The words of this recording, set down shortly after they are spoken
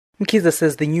Mkhize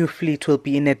says the new fleet will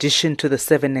be in addition to the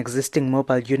 7 existing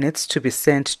mobile units to be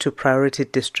sent to priority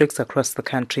districts across the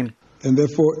country. And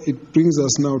therefore, it brings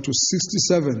us now to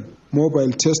 67 mobile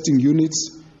testing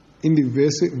units in the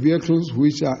vehicles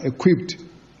which are equipped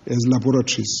as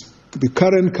laboratories. The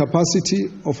current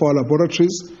capacity of our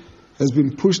laboratories has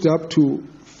been pushed up to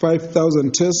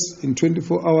 5,000 tests in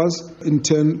 24 hours in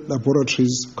 10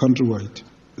 laboratories countrywide.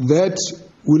 That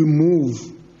will move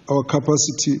our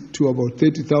capacity to about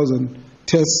 30,000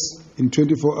 tests in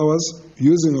 24 hours,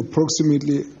 using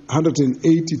approximately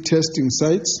 180 testing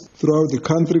sites throughout the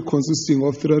country, consisting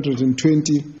of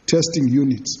 320 testing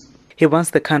units. He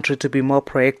wants the country to be more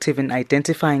proactive in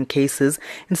identifying cases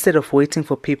instead of waiting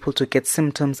for people to get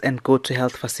symptoms and go to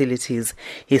health facilities.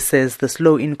 He says the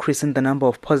slow increase in the number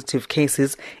of positive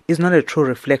cases is not a true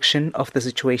reflection of the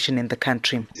situation in the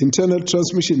country. Internal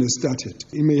transmission has started.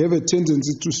 It may have a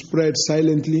tendency to spread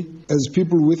silently as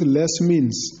people with less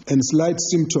means and slight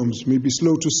symptoms may be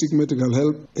slow to seek medical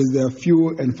help as they are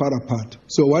few and far apart.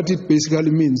 So what it basically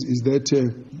means is that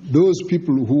those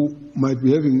people who might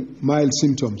be having mild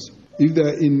symptoms, if they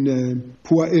are in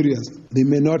poor areas, they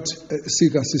may not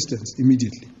seek assistance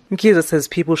immediately. Mkhize says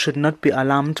people should not be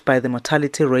alarmed by the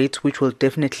mortality rate, which will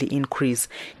definitely increase.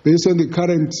 Based on the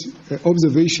current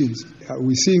observations,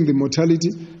 we're seeing the mortality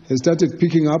has started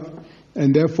picking up,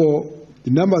 and therefore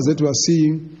the numbers that we are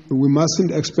seeing, we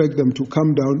mustn't expect them to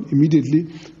come down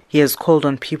immediately. He has called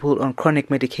on people on chronic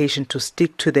medication to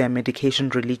stick to their medication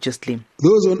religiously.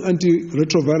 Those on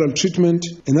antiretroviral treatment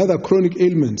and other chronic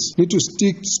ailments need to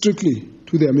stick strictly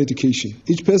to their medication.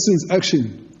 Each person's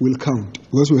action will count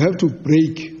because we have to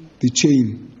break the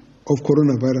chain of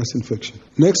coronavirus infection.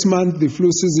 Next month, the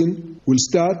flu season will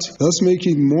start, thus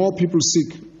making more people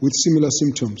sick with similar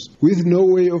symptoms, with no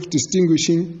way of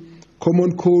distinguishing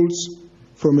common colds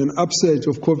from an upsurge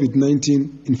of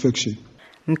COVID-19 infection.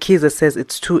 Mkhize says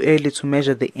it's too early to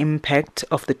measure the impact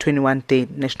of the 21-day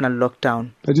national lockdown.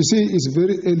 But you see, it's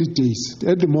very early days.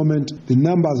 At the moment, the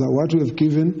numbers are what we have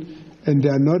given, and they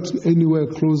are not anywhere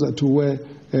closer to where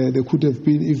they could have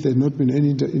been if there had not been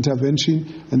any intervention,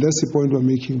 and that's the point we're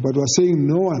making. But we're saying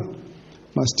no one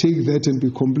must take that and be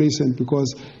complacent,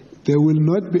 because there will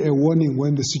not be a warning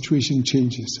when the situation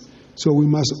changes. So we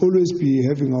must always be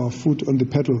having our foot on the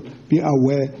pedal, be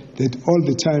aware that all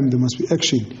the time there must be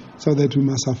action, so that we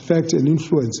must affect and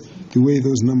influence the way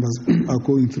those numbers are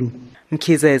going through.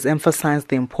 Mkhize has emphasized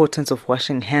the importance of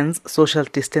washing hands, social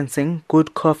distancing,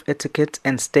 good cough etiquette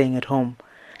and staying at home.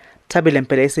 Tabile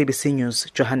Mpele, SABC News,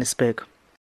 Johannesburg.